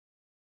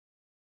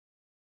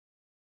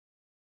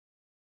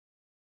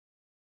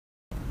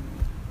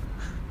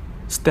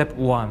Step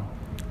 1.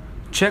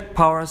 Check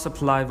power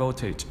supply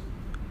voltage.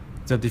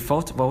 The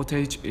default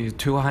voltage is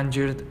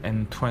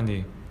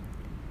 220.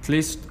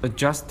 Please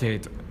adjust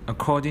it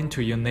according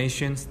to your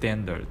nation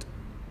standard.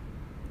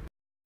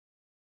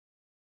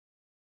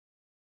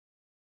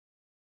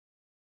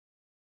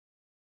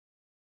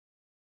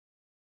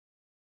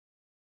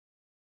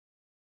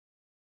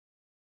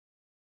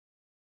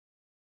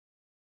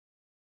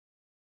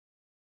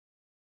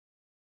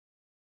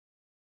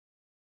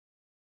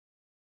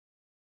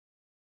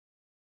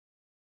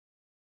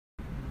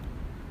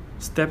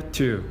 Step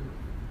 2.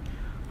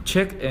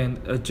 Check and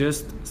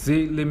adjust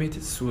the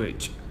limit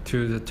switch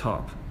to the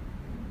top.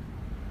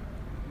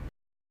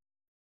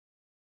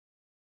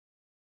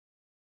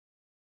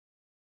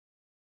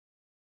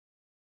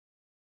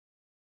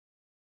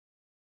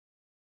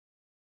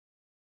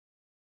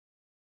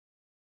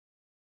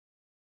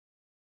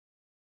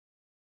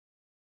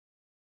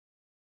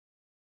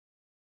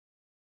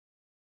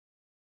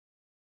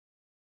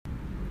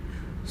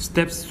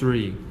 Step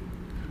 3.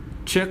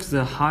 Check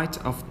the height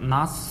of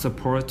NAS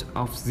support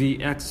of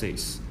the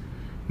axis.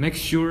 Make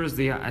sure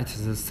they are at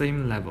the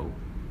same level.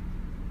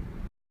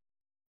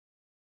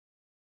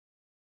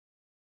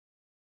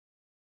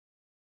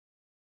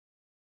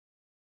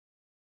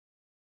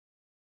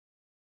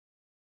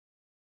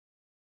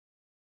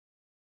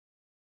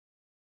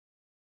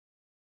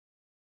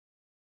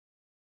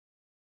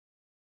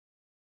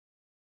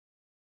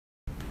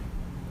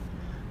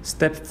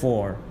 Step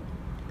 4.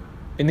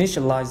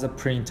 Initialize the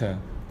printer.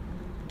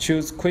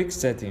 Choose Quick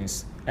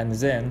Settings and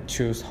then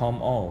choose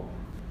Home All.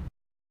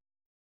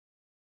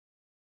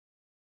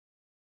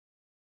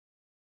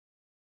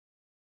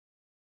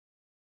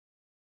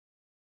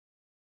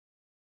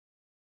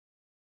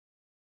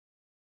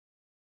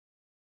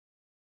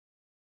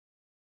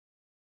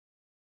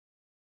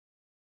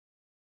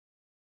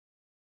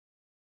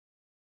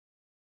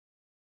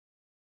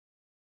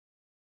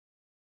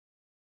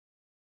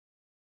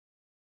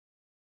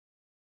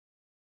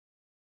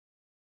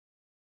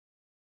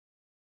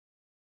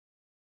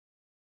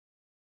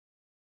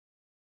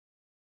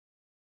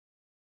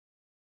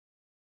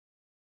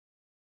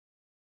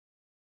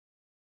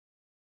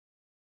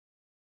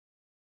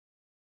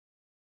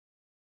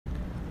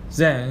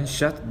 Then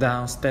shut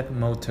down step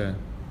motor.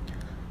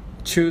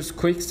 Choose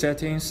Quick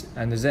Settings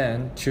and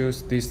then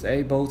choose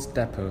Disable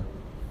Stepper.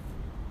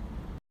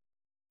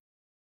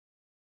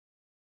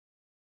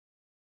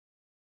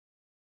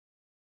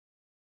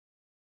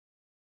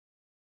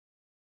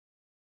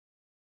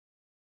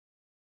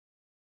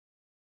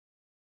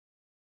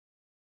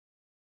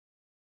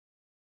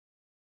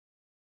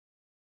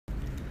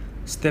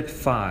 Step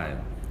 5.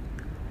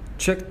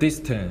 Check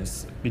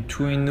distance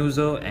between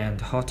nozzle and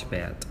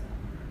hotbed,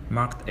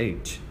 marked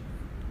H.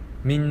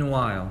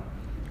 Meanwhile,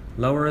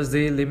 lower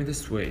the limit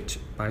switch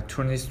by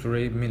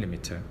 23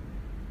 mm.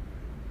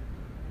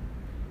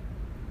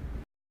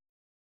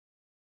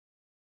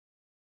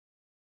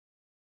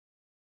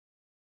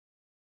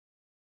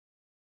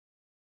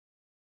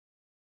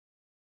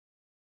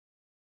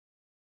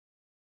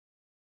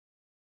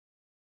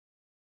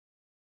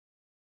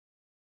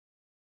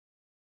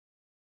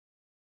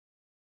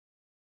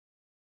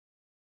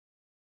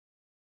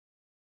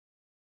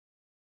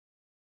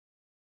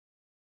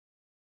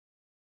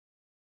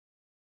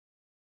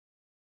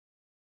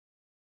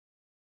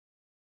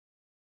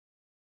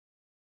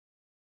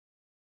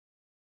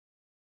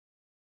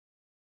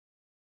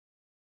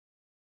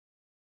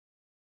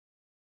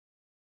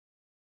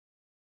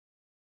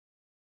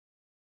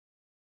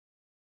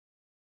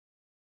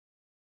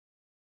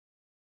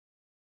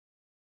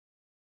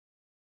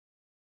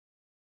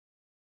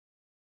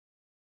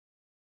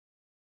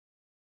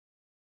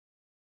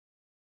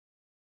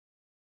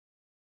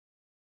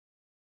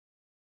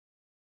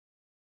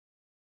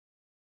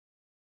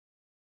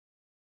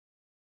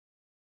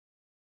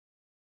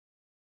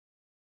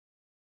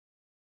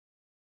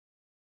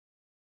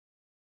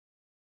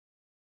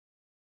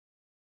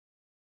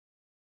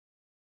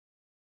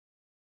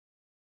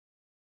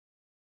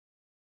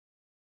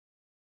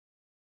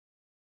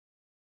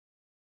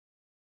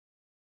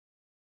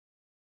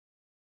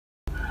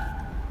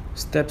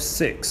 Step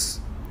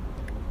 6.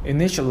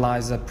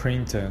 Initialize the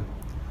printer.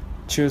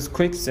 Choose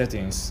Quick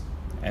Settings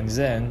and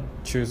then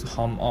choose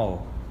Home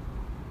All.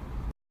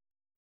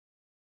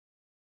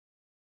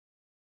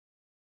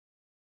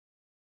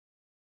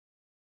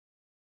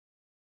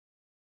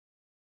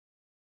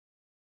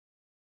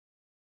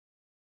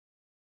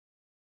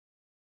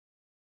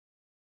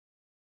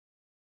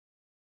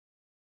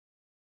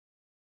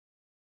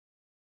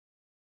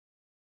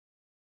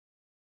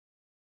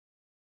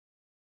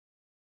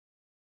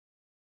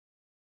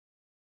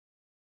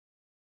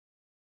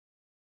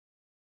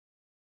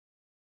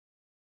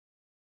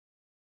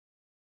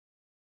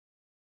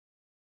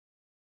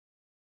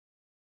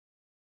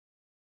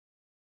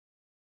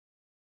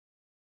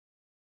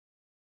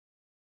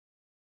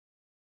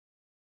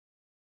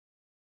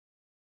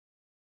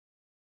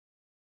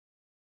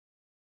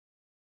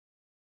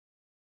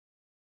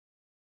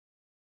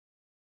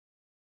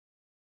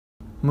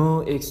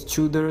 Move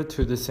extruder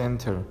to the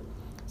center.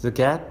 The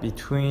gap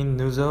between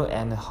nozzle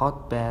and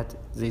hotbed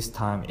this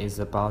time is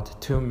about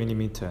 2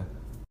 mm.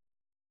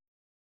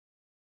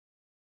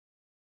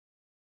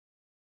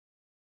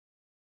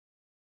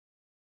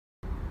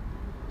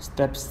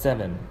 Step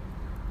 7.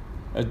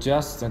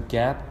 Adjust the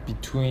gap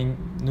between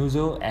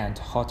nozzle and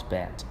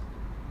hotbed.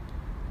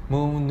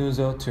 Move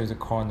nozzle to the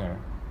corner.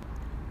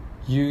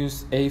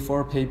 Use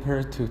A4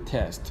 paper to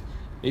test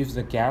if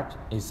the gap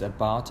is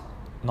about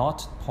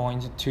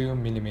 0.2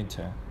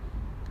 mm.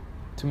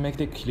 To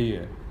make it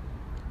clear,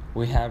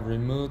 we have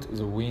removed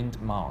the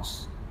wind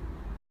mouse.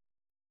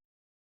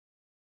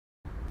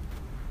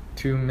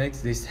 To make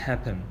this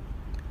happen,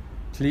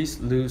 please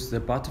lose the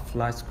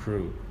butterfly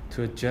screw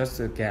to adjust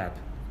the gap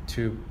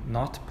to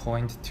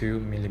 0.2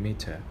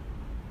 mm.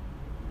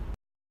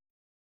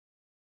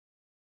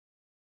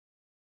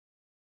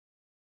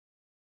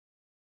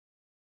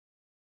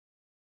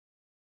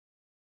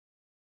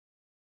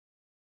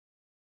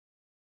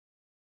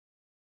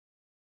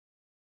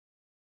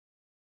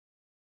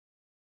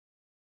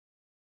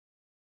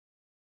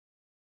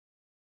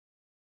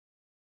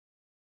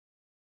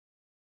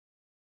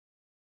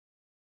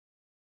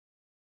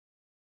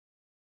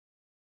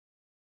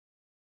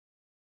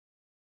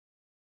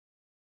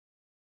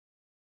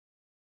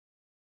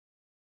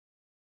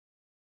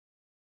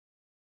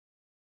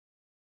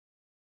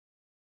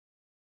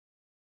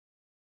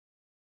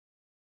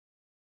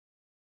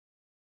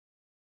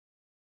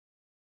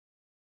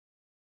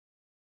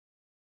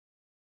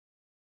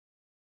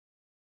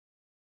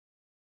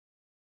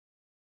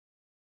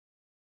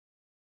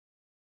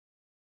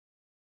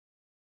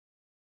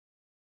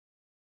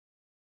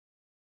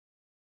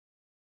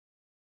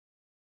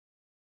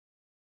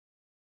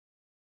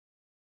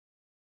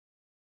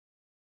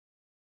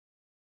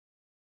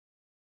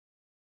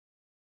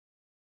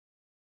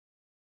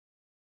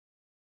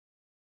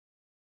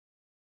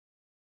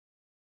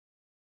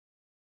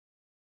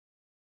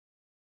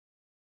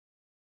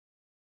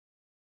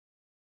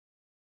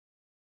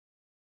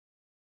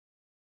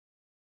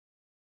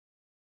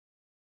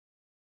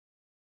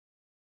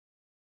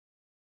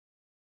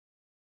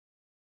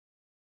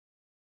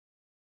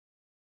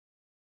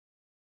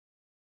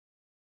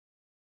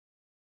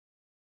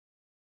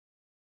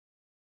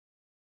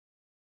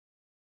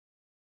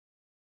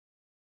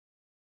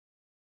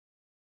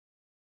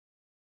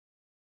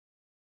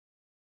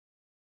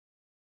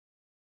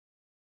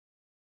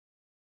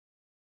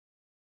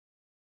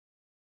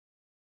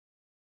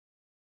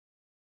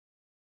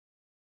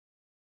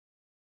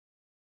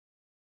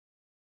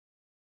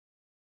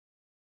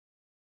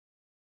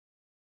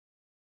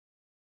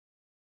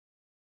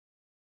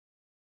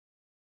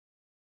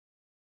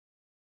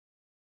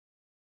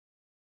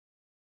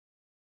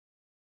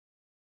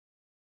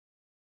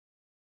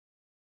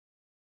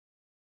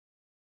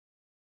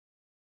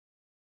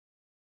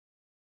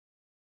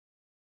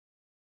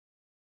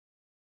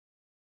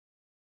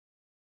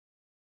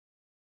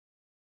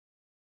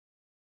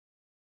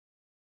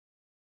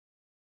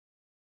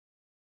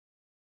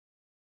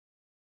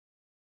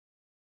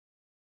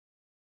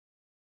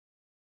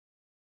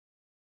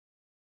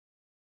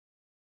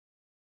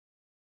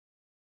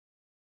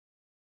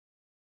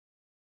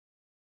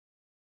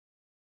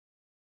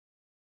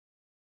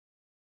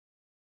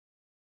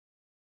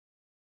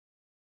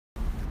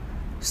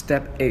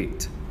 Step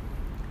 8.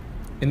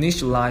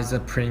 Initialize the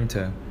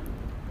printer.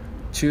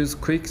 Choose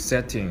Quick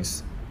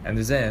Settings and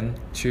then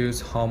choose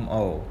Home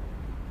All.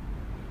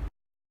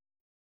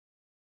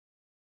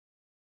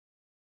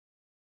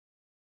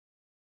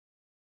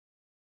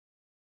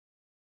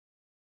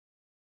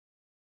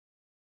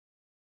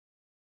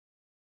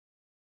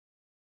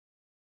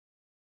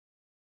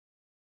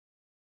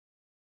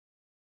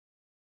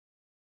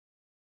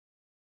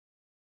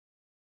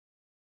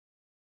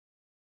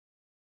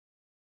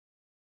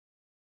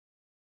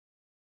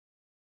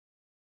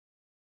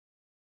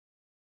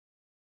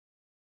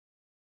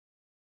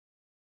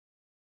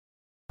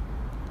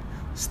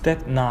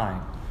 Step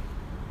 9.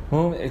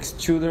 Move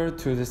extruder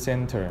to the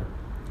center.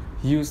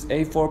 Use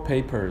A4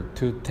 paper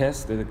to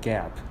test the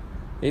gap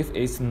if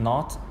it's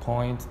not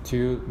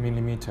 0.2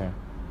 mm.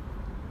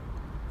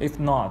 If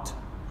not,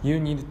 you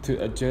need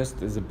to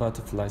adjust the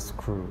butterfly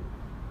screw.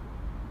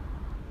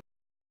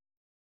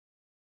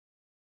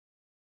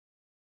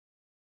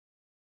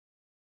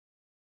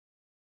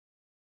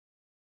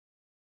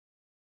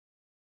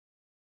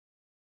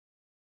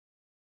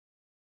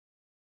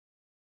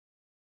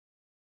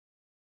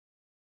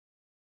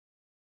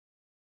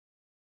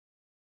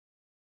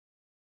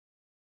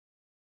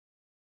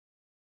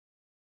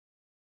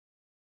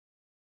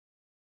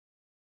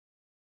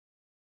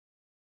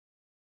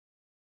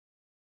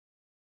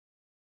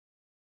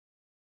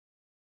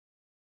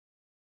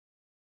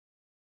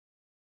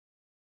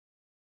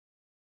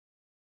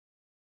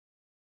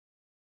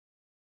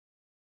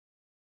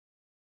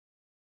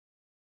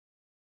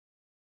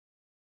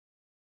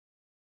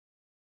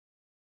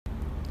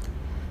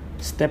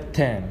 Step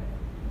 10.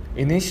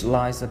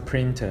 Initialize the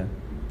printer.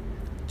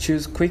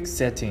 Choose Quick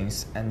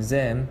Settings and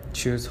then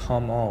choose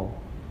Home All.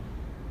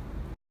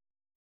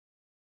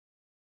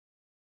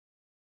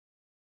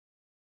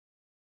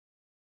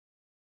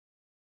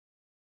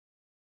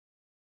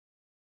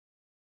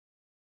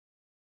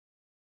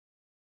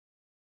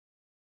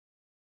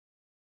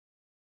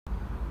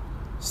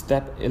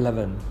 Step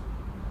 11.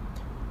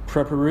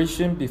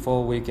 Preparation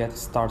before we get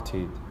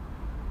started.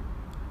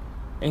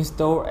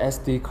 Install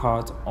SD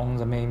card on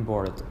the main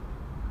board.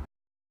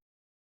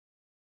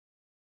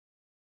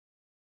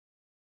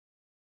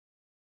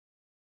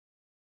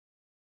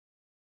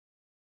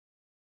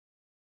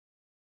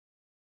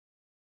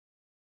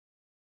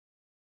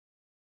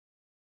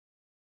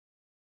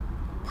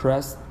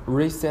 Press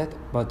Reset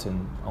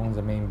button on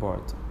the main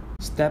board.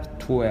 Step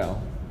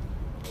 12.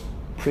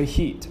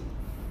 Preheat.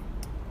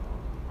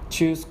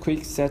 Choose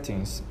Quick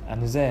Settings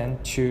and then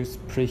choose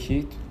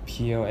Preheat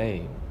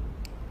PLA.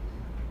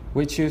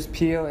 We choose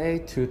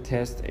PLA to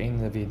test in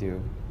the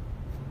video.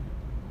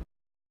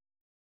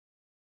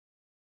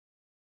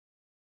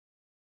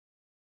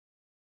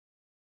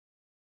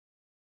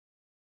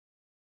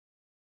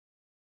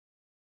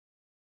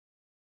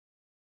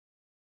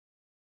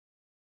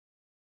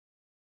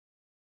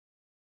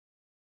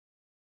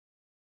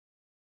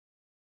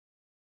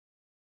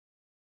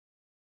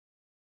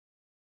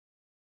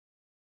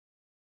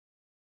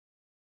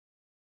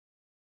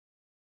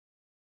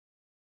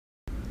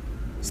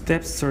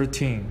 Step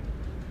 13.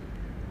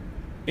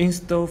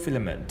 Install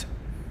filament.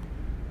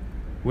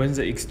 When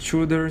the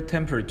extruder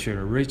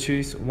temperature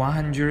reaches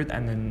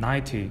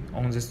 190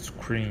 on the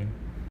screen,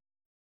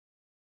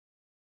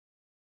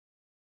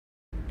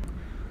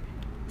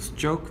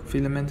 stroke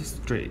filament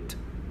straight.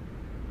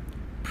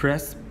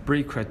 Press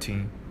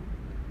briquetting.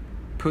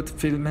 Put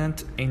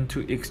filament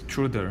into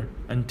extruder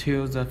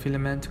until the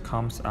filament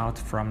comes out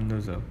from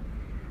nozzle.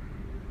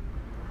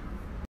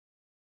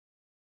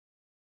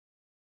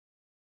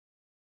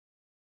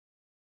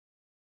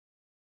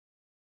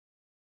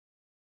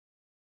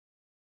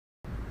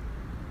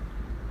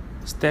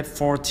 Step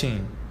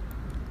 14.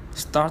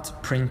 Start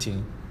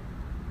printing.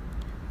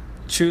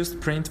 Choose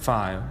Print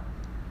File,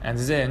 and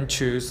then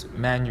choose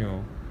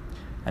Manual,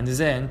 and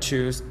then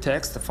choose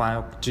Text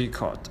File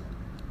G-code.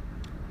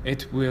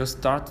 It will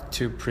start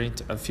to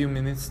print a few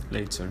minutes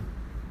later.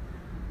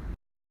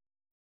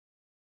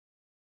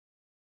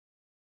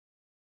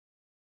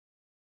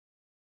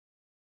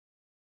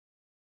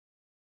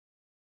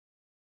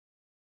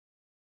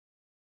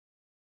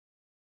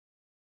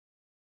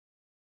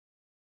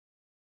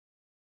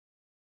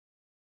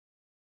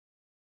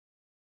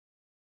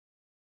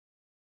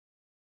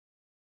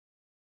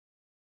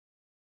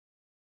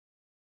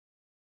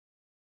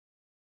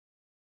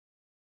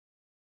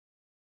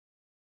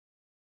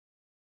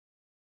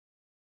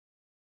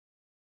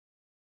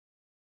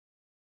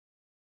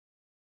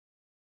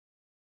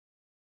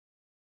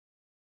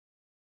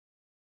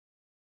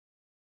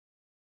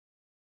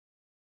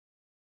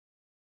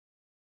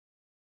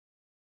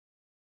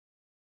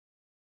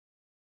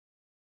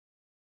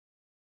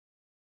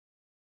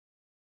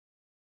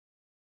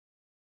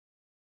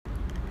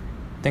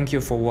 Thank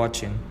you for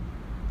watching.